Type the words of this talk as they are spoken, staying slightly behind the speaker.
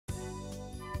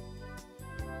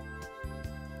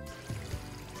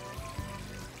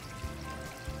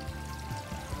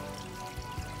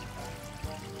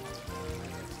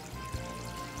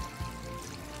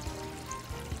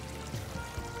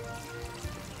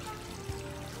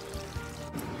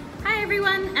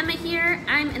everyone, Emma here.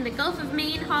 I'm in the Gulf of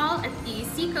Maine Hall at the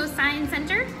Seacoast Science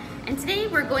Center, and today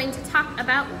we're going to talk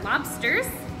about lobsters,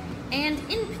 and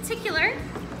in particular,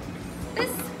 this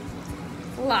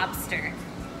lobster.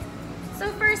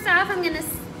 So first off, I'm going to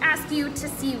ask you to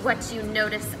see what you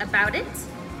notice about it.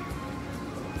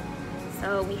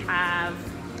 So we have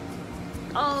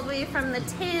all the way from the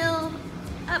tail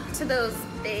up to those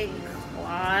big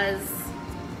claws.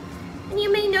 And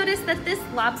you may notice that this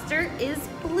lobster is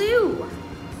blue.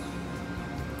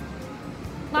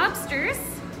 Lobsters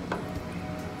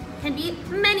can be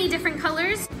many different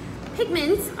colors.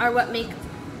 Pigments are what make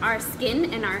our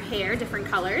skin and our hair different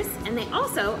colors, and they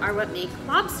also are what make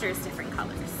lobsters different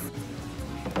colors.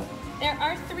 There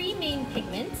are three main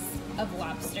pigments of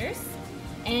lobsters,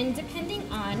 and depending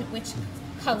on which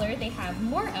color they have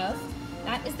more of,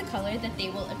 that is the color that they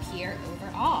will appear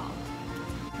overall.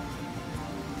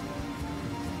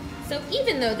 So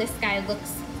even though this guy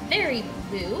looks very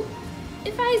blue,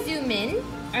 if I zoom in,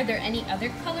 are there any other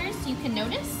colors you can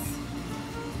notice?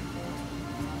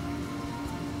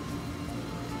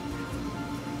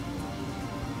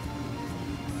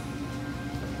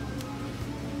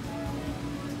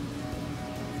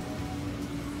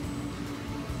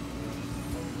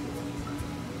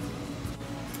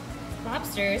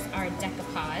 Lobsters are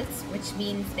decapods, which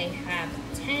means they have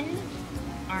 10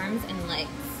 arms and legs.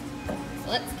 So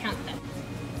let's count them.